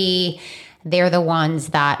should be. They're the ones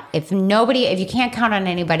that if you can't count on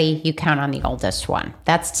anybody, you count on the oldest one.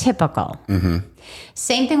 That's typical.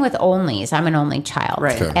 Same thing with onlys. I'm an only child.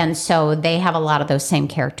 Right. Okay. And so they have a lot of those same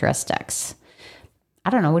characteristics. I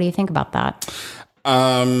don't know. What do you think about that?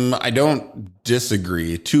 I don't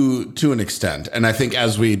disagree to an extent. And I think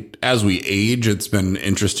as we age, it's been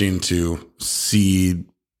interesting to see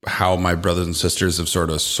how my brothers and sisters have sort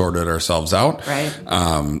of sorted ourselves out. Right.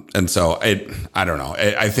 And so I don't know.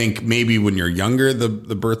 I think maybe when you're younger, the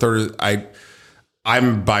birth order,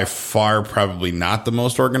 I'm by far probably not the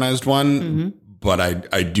most organized one, but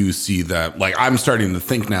I do see that, like, I'm starting to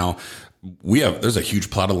think now, there's a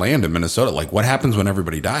huge plot of land in Minnesota. Like, what happens when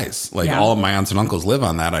everybody dies? Like, all of my aunts and uncles live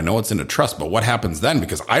on that. I know it's in a trust, but what happens then?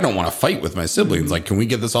 Because I don't want to fight with my siblings. Like, can we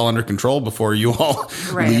get this all under control before you all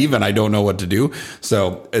leave? And I don't know what to do.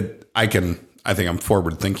 So I think I'm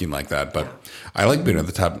forward thinking like that, but I like being at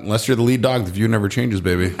the top. Unless you're the lead dog, the view never changes,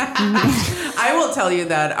 baby. I will tell you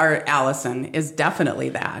that our Allison is definitely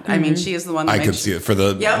that. I mean, she is the one that I could see it for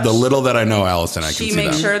the little that I know, Allison. I can see that. She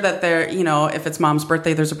makes sure that there, if it's mom's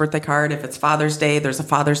birthday, there's a birthday card. If it's Father's Day, there's a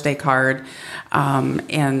Father's Day card.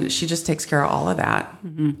 And she just takes care of all of that.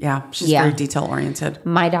 Mm-hmm. Yeah. She's very detail oriented.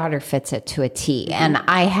 My daughter fits it to a T. And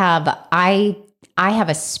I have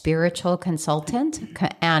a spiritual consultant,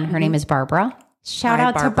 and her name is Barbara. Shout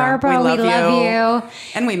out to Barbara. We love you.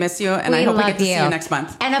 And we miss you. And I hope we get to see you next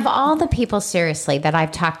month. And of all the people, seriously, that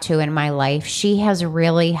I've talked to in my life, she has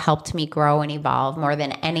really helped me grow and evolve more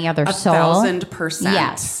than any other soul. 1,000%.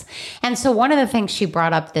 Yes. And so one of the things she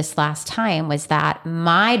brought up this last time was that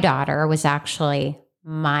my daughter was actually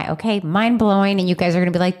mind blowing. And you guys are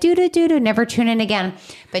going to be like, do, never tune in again.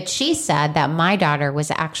 But she said that my daughter was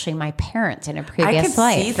actually my parent in a previous life.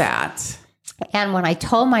 I could see that. And when I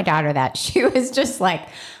told my daughter that, she was just like,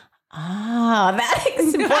 that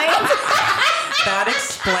explains. That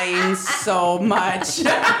explains so much.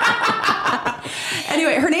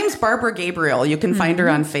 Anyway, her name's Barbara Gabriel. You can find her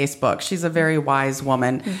on Facebook. She's a very wise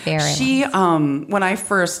woman. She, when I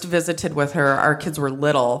first visited with her, our kids were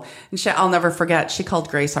little, and I'll never forget, she called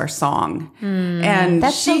Grace our song. And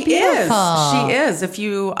that's so beautiful. She is. If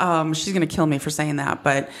you, she's going to kill me for saying that,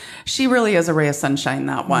 but she really is a ray of sunshine,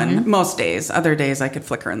 that one. Most days. Other days I could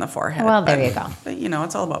flick her in the forehead. Well, there you go. But,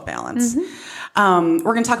 it's all about balance. We're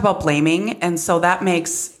going to talk about blaming. And so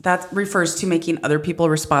that refers to making other people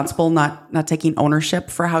responsible, not taking ownership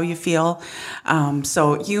for how you feel.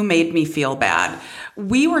 So you made me feel bad.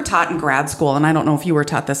 We were taught in grad school, and I don't know if you were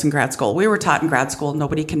taught this in grad school. We were taught in grad school,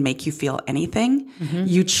 nobody can make you feel anything.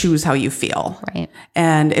 You choose how you feel. Right.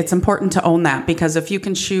 And it's important to own that, because if you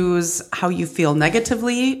can choose how you feel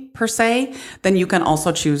negatively per se, then you can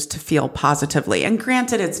also choose to feel positively. And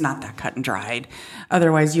granted, it's not that cut and dried.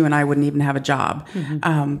 Otherwise, you and I wouldn't even have a job.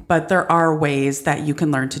 But there are ways that you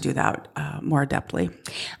can learn to do that more adeptly.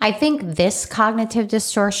 I think this cognitive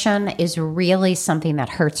distortion is really something that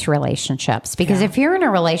hurts relationships, because if you're in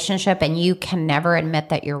a relationship and you can never admit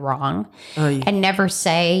that you're wrong and never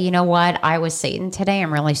say, you know what, I was Satan today,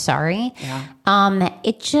 I'm really sorry.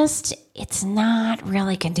 It's not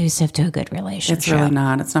really conducive to a good relationship. It's really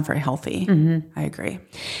not. It's not very healthy. I agree.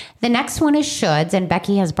 The next one is shoulds, and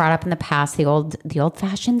Becky has brought up in the past the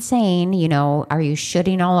old-fashioned saying, are you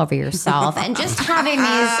shoulding all over yourself? And just having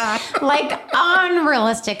these like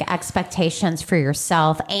unrealistic expectations for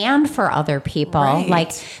yourself and for other people. Right.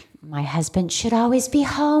 Like, my husband should always be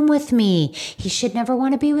home with me. He should never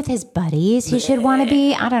want to be with his buddies. He should want to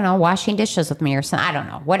be, I don't know, washing dishes with me or something. I don't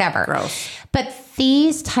know, whatever. Gross. But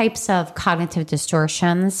these types of cognitive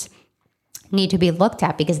distortions need to be looked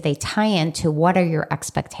at, because they tie into what are your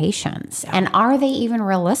expectations and are they even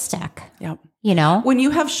realistic? Yep. When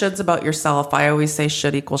you have shoulds about yourself, I always say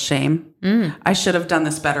should equals shame. I should have done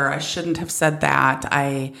this better. I shouldn't have said that.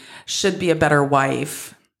 I should be a better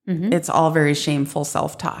wife. It's all very shameful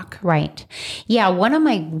self-talk. Right. Yeah. One of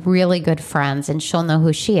my really good friends, and she'll know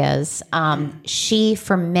who she is, she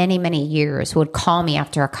for many, many years would call me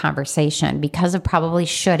after a conversation because of probably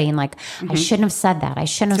shoulding, like, I shouldn't have said that. I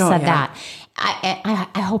shouldn't have said that.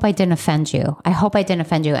 I hope I didn't offend you. I hope I didn't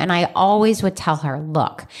offend you. And I always would tell her,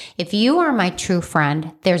 look, if you are my true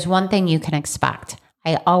friend, there's one thing you can expect.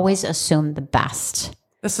 I always assume the best.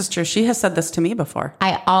 This is true. She has said this to me before.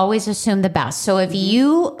 I always assume the best. So if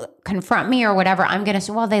you confront me or whatever, I'm going to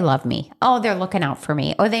say, well, they love me. Oh, they're looking out for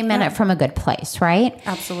me. Or they meant it from a good place, right?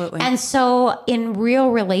 Absolutely. And so in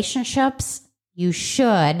real relationships, you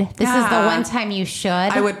should. This is the one time you should.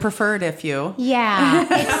 I would prefer it if you. Yeah.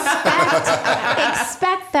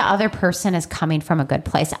 Expect the other person is coming from a good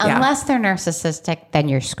place. Unless they're narcissistic, then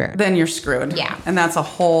you're screwed. Yeah. And that's a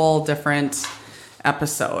whole different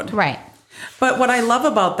episode. Right. But what I love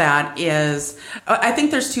about that is, I think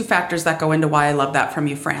there's two factors that go into why I love that from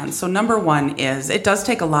you, Fran. So number one is it does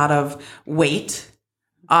take a lot of weight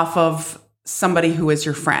off of somebody who is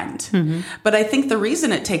your friend. But I think the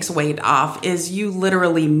reason it takes weight off is you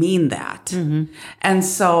literally mean that. And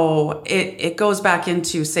so it goes back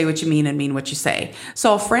into say what you mean and mean what you say.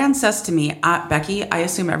 So if Fran says to me, Becky, I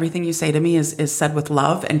assume everything you say to me is said with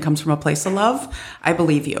love and comes from a place of love, I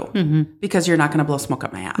believe you because you're not going to blow smoke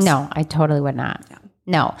up my ass. No, I totally would not.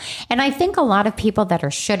 No. And I think a lot of people that are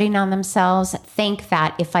shitting on themselves think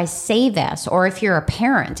that if I say this, or if you're a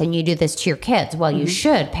parent and you do this to your kids, well, you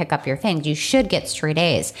should pick up your things. You should get straight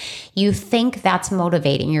A's. You think that's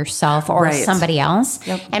motivating yourself or somebody else.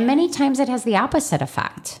 Yep. And many times it has the opposite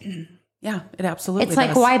effect. Yeah, it absolutely It's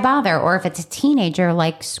like, why bother? Or if it's a teenager,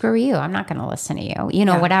 like, screw you. I'm not going to listen to you. You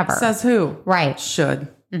know, whatever. Says who? Right. Should.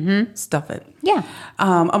 Stuff it. Yeah.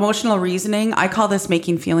 Emotional reasoning. I call this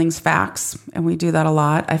making feelings facts. And we do that a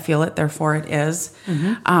lot. I feel it, therefore it is.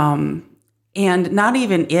 And not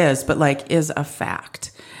even is, but like is a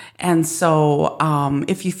fact. And so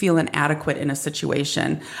if you feel inadequate in a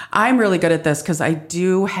situation, I'm really good at this because I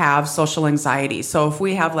do have social anxiety. So if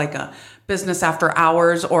we have like a business after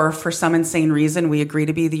hours, or for some insane reason, we agree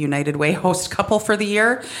to be the United Way host couple for the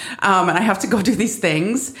year, and I have to go do these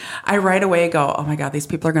things, I right away go, oh my God, these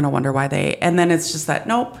people are going to wonder why and then it's just that,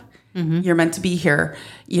 nope, you're meant to be here.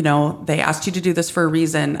 You know, they asked you to do this for a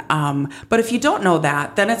reason. But if you don't know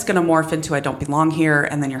that, then it's going to morph into, I don't belong here.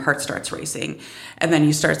 And then your heart starts racing and then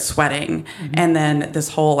you start sweating. And then this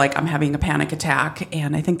whole, like, I'm having a panic attack.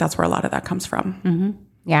 And I think that's where a lot of that comes from.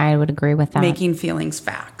 Yeah, I would agree with that. Making feelings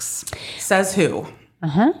facts. Says who?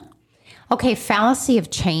 Okay, fallacy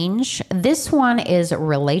of change. This one is a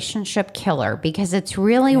relationship killer because it's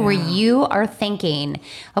really where you are thinking,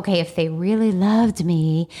 okay, if they really loved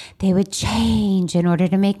me, they would change in order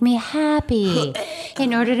to make me happy,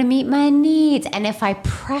 in order to meet my needs. And if I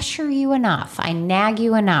pressure you enough, I nag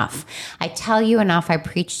you enough, I tell you enough, I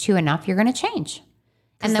preach to you enough, you're going to change.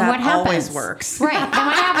 And then what happens? Always works. Right. Then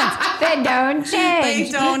what happens? They don't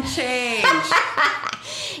change. They don't change.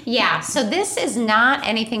 Yeah. So this is not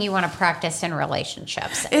anything you want to practice in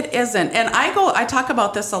relationships. It isn't. And I talk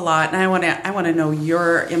about this a lot, and I want to know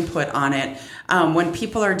your input on it. When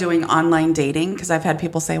people are doing online dating, because I've had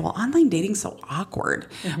people say, well, online dating's so awkward,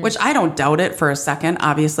 which I don't doubt it for a second.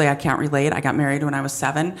 Obviously, I can't relate. I got married when I was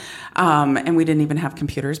 7, and we didn't even have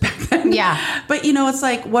computers back then. Yeah. But, you know, it's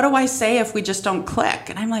like, what do I say if we just don't click?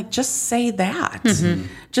 And I'm like, just say that.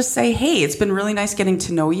 Just say, hey, it's been really nice getting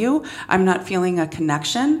to know you. I'm not feeling a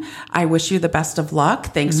connection. I wish you the best of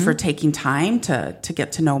luck. Thanks for taking time to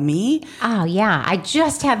get to know me. Oh, yeah. I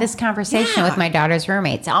just had this conversation with my daughter's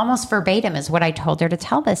roommates. Almost verbatim is what I told her to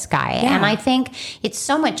tell this guy. Yeah. And I think it's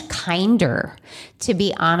so much kinder to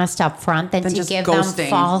be honest up front than to give ghosting. Them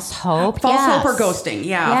false hope. False hope or ghosting.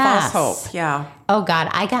 Yeah, false hope. Yeah. Oh, God.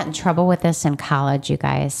 I got in trouble with this in college, you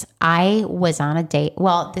guys. I was on a date.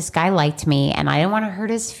 Well, this guy liked me, and I didn't want to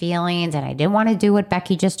hurt his feelings, and I didn't want to do what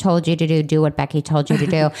Becky just told you to do. Do what Becky told you to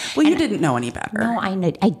do. Well, you didn't know any better. No, I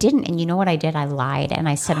didn't. And you know what I did? I lied, and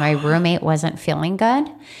I said my roommate wasn't feeling good.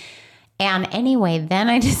 And anyway, then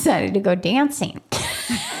I decided to go dancing.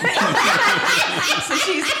 So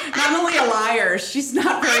she's not only a liar, she's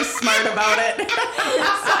not very smart about it. So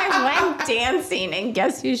I went dancing, and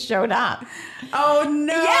guess who showed up? Oh,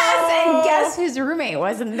 no. Yes, and guess whose roommate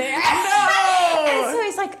wasn't there? No. And so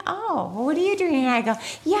he's like, oh, what are you doing? And I go,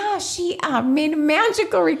 yeah, she made a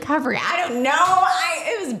magical recovery. I don't know.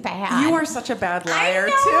 It was bad. You are such a bad liar,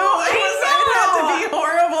 too. It had to be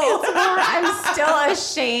horrible. I'm still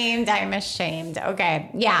ashamed. I'm ashamed. Okay.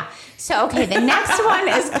 Yeah. So, okay. The next one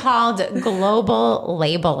is called global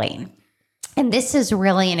labeling. And this is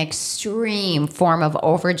really an extreme form of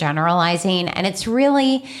overgeneralizing. And it's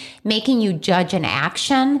really making you judge an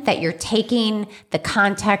action that you're taking the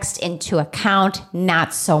context into account,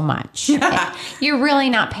 not so much. You're really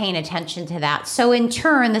not paying attention to that. So in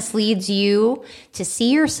turn, this leads you to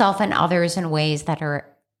see yourself and others in ways that are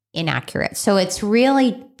inaccurate. So it's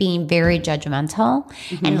really being very judgmental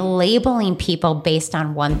and labeling people based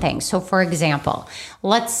on one thing. So for example,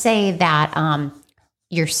 let's say that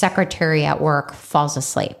your secretary at work falls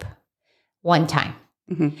asleep one time.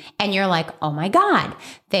 And you're like, oh my God,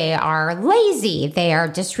 they are lazy. They are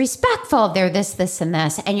disrespectful. They're this, this, and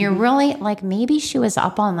this. And you're really like, maybe she was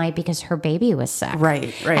up all night because her baby was sick.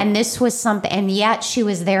 Right. And this was something, and yet she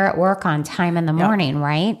was there at work on time in the morning,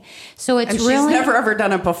 right? So it's and really. She's never ever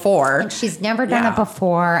done it before. And she's never done it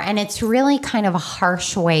before. And it's really kind of a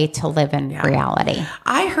harsh way to live in reality.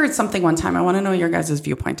 I heard something one time. I want to know your guys'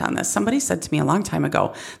 viewpoint on this. Somebody said to me a long time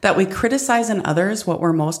ago that we criticize in others what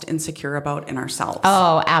we're most insecure about in ourselves.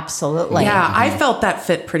 Oh, absolutely. Yeah, I felt that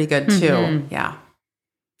fit pretty good too. Yeah.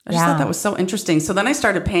 I just thought that was so interesting. So then I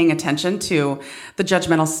started paying attention to the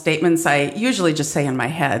judgmental statements I usually just say in my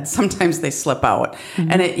head. Sometimes they slip out.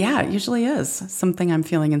 And it usually is something I'm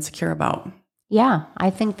feeling insecure about. Yeah, I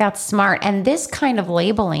think that's smart. And this kind of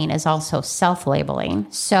labeling is also self-labeling.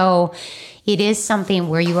 So it is something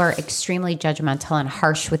where you are extremely judgmental and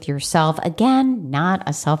harsh with yourself. Again, not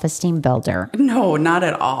a self-esteem builder. No, not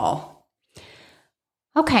at all.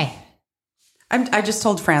 Okay. I just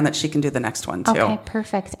told Fran that she can do the next one too. Okay,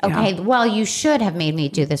 perfect. Okay, well, you should have made me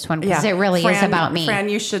do this one because it really is about me. Fran,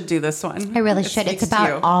 you should do this one. I really should. It's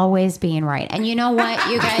about always being right. And you know what,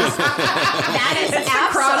 you guys? That is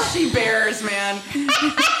the cross she bears, man. No,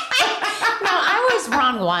 I was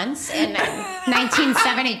wrong once in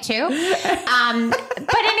 1972.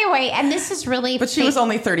 But anyway, and this is really... But she was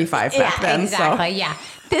only 35 back then. Exactly, yeah.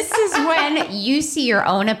 This is when you see your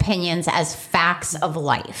own opinions as facts of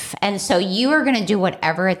life. And so you are going to do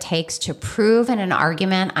whatever it takes to prove in an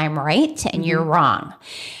argument I'm right and you're wrong.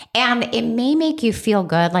 And it may make you feel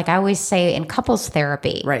good. Like I always say in couples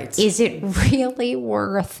therapy, right? Is it really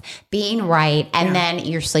worth being right? And then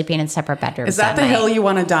you're sleeping in separate bedrooms. Is that the hill you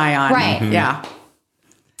want to die on? Right. Yeah.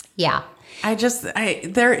 Yeah.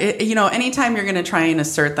 Anytime you're going to try and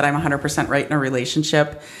assert that I'm 100% right in a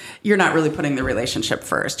relationship, you're not really putting the relationship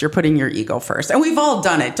first. You're putting your ego first. And we've all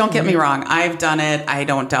done it. Don't get me wrong. I've done it. I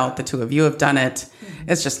don't doubt the two of you have done it.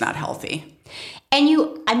 It's just not healthy.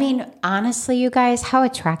 And honestly, you guys, how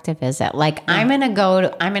attractive is it? Like, I'm going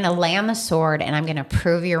to lay on the sword and I'm going to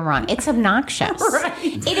prove you're wrong. It's obnoxious. Right.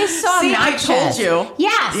 It is so obnoxious. I told you.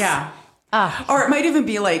 Yes. Yeah. Or it might even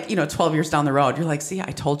be like, 12 years down the road. You're like, see,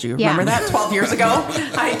 I told you. Remember that 12 years ago?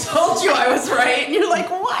 I told you I was right. And you're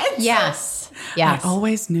like, what? Yes. I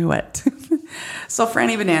always knew it. So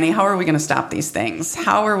Franny Banani, how are we going to stop these things?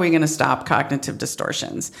 How are we going to stop cognitive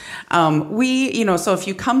distortions? So if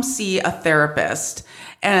you come see a therapist,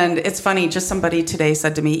 and it's funny, just somebody today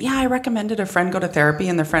said to me, yeah, I recommended a friend go to therapy.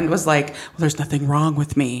 And the friend was like, well, there's nothing wrong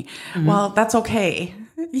with me. Mm-hmm. Well, that's okay.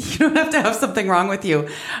 You don't have to have something wrong with you.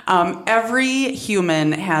 Every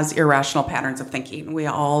human has irrational patterns of thinking. We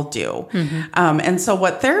all do. Mm-hmm. And so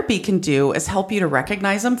what therapy can do is help you to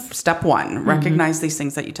recognize them. Step one, recognize these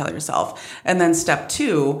things that you tell yourself. And then step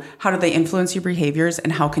two, how do they influence your behaviors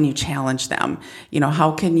and how can you challenge them?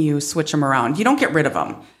 How can you switch them around? You don't get rid of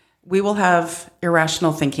them. We will have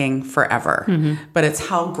irrational thinking forever, but it's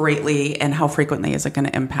how greatly and how frequently is it going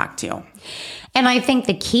to impact you? And I think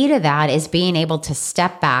the key to that is being able to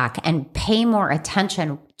step back and pay more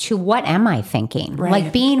attention to what am I thinking? Right.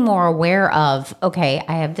 Like being more aware of, okay,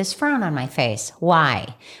 I have this frown on my face.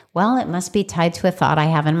 Why? Well, it must be tied to a thought I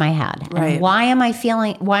have in my head. Right. And why am I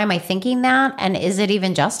thinking that? And is it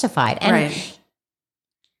even justified? And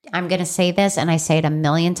I'm going to say this, and I say it a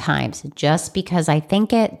million times. Just because I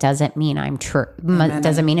think it doesn't mean I'm true.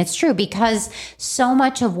 Doesn't mean it's true, because so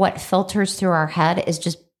much of what filters through our head is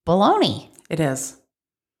just baloney. It is.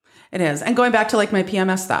 And going back to like my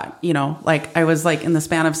PMS thought, like I was like in the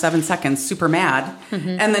span of 7 seconds, super mad.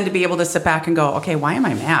 Mm-hmm. And then to be able to sit back and go, okay, why am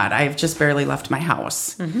I mad? I've just barely left my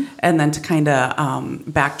house. Mm-hmm. And then to kind of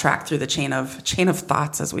backtrack through the chain of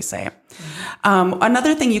thoughts, as we say. Mm-hmm.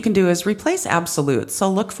 Another thing you can do is replace absolutes.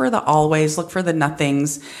 So look for the always, look for the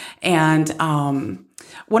nothings. And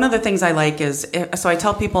one of the things I like is, so I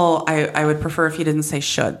tell people I would prefer if you didn't say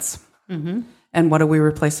shoulds. Mm-hmm. And what do we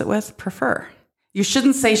replace it with? Prefer. You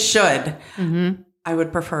shouldn't say should. Mm-hmm. I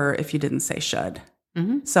would prefer if you didn't say should.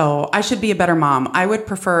 Mm-hmm. So I should be a better mom. I would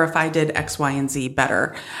prefer if I did X, Y, and Z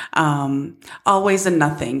better. Always and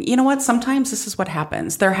nothing. You know what? Sometimes this is what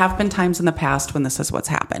happens. There have been times in the past when this is what's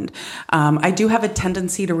happened. I do have a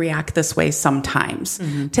tendency to react this way sometimes,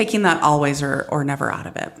 taking that always or never out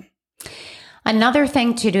of it. Another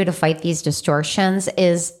thing to do to fight these distortions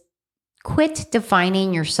is quit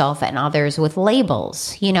defining yourself and others with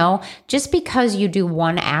labels. Just because you do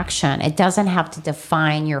one action, it doesn't have to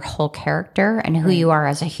define your whole character and who you are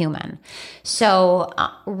as a human. So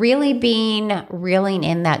really reeling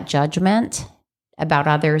in that judgment about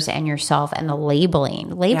others and yourself and the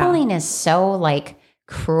labeling. Labeling is so like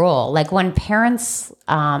cruel. Like when parents,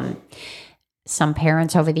 some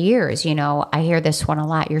parents over the years, I hear this one a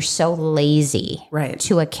lot. You're so lazy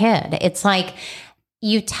to a kid. It's like,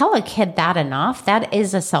 you tell a kid that enough, that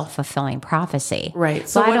is a self-fulfilling prophecy. Right.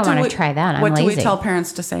 So I don't want to try that. I'm lazy. What do we tell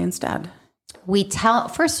parents to say instead?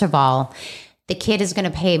 First of all, the kid is going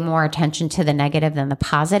to pay more attention to the negative than the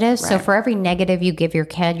positive. Right. So for every negative you give your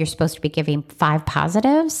kid, you're supposed to be giving 5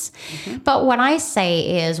 positives. Mm-hmm. But what I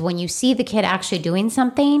say is when you see the kid actually doing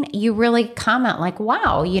something, you really comment like,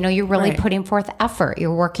 wow, you're really putting forth effort.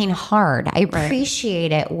 You're working hard. I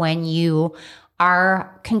appreciate it when you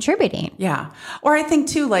are contributing. Yeah. Or I think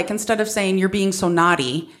too, like instead of saying you're being so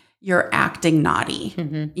naughty, you're acting naughty,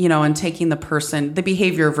 and taking the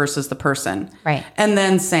behavior versus the person. Right. And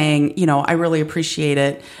then saying, I really appreciate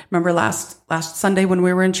it. Remember last Sunday when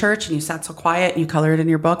we were in church and you sat so quiet and you colored in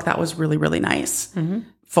your book? That was really, really nice. Mm-hmm.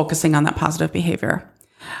 Focusing on that positive behavior.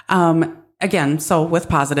 again, so with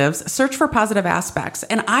positives, search for positive aspects.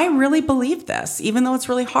 And I really believe this, even though it's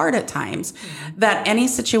really hard at times, that any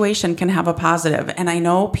situation can have a positive. And I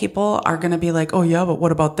know people are going to be like, oh yeah, but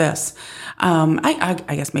what about this? I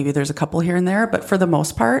guess maybe there's a couple here and there, but for the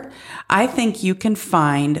most part, I think you can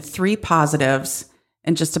find 3 positives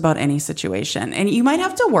in just about any situation. And you might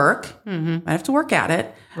have to work, might have to work at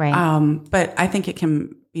it. Right. But I think it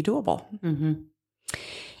can be doable.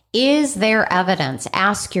 Is there evidence?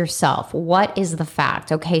 Ask yourself, what is the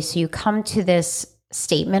fact? Okay, so you come to this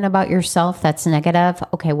statement about yourself that's negative.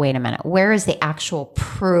 Okay, wait a minute. Where is the actual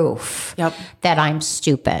proof that I'm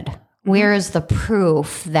stupid? Where is the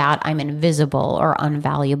proof that I'm invisible or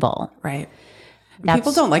unvaluable? Right.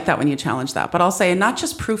 People don't like that when you challenge that, but I'll say not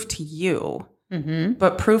just proof to you,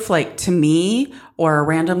 but proof like to me or a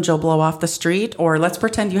random Joe Blow off the street, or let's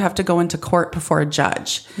pretend you have to go into court before a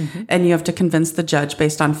judge and you have to convince the judge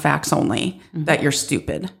based on facts only that you're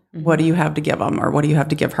stupid. What do you have to give them, or what do you have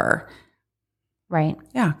to give her? Right.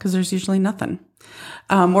 Yeah, because there's usually nothing.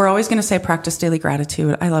 We're always going to say practice daily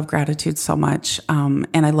gratitude. I love gratitude so much. And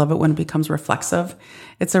I love it when it becomes reflexive.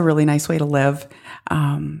 It's a really nice way to live.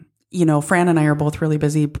 Fran and I are both really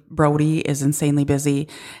busy. Brody is insanely busy.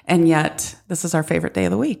 And yet this is our favorite day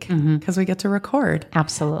of the week because we get to record.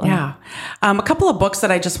 Absolutely. Yeah. A couple of books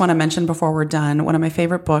that I just want to mention before we're done. One of my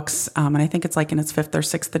favorite books, and I think it's like in its 5th or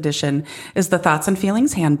 6th edition, is the Thoughts and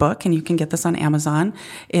Feelings Handbook. And you can get this on Amazon.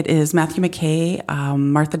 It is Matthew McKay,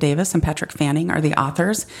 Martha Davis, and Patrick Fanning are the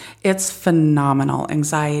authors. It's phenomenal.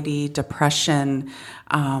 Anxiety, depression,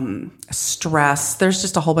 stress. There's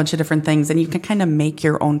just a whole bunch of different things, and you can kind of make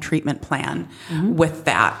your own treatment plan with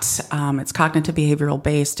that. It's cognitive behavioral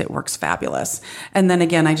based. It works fabulous. And then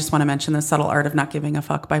again, I just want to mention The Subtle Art of Not Giving a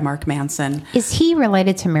Fuck by Mark Manson. Is he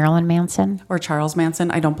related to Marilyn Manson? Or Charles Manson?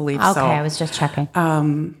 I don't believe so. Okay, I was just checking.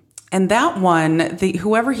 And that one,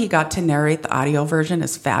 whoever he got to narrate the audio version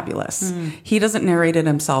is fabulous. He doesn't narrate it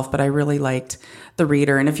himself, but I really liked the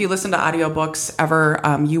reader. And if you listen to audiobooks ever,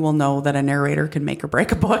 you will know that a narrator can make or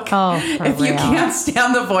break a book. Oh, if you can't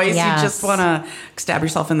stand the voice, Yes. you just want to stab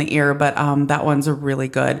yourself in the ear. But that one's really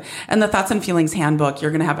good. And the Thoughts and Feelings Handbook,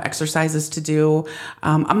 you're going to have exercises to do.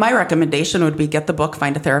 My recommendation would be get the book,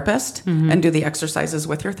 find a therapist, and do the exercises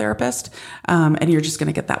with your therapist. And you're just going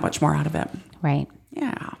to get that much more out of it. Right.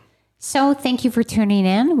 Yeah. So thank you for tuning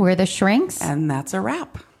in. We're the Shrinks. And that's a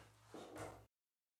wrap.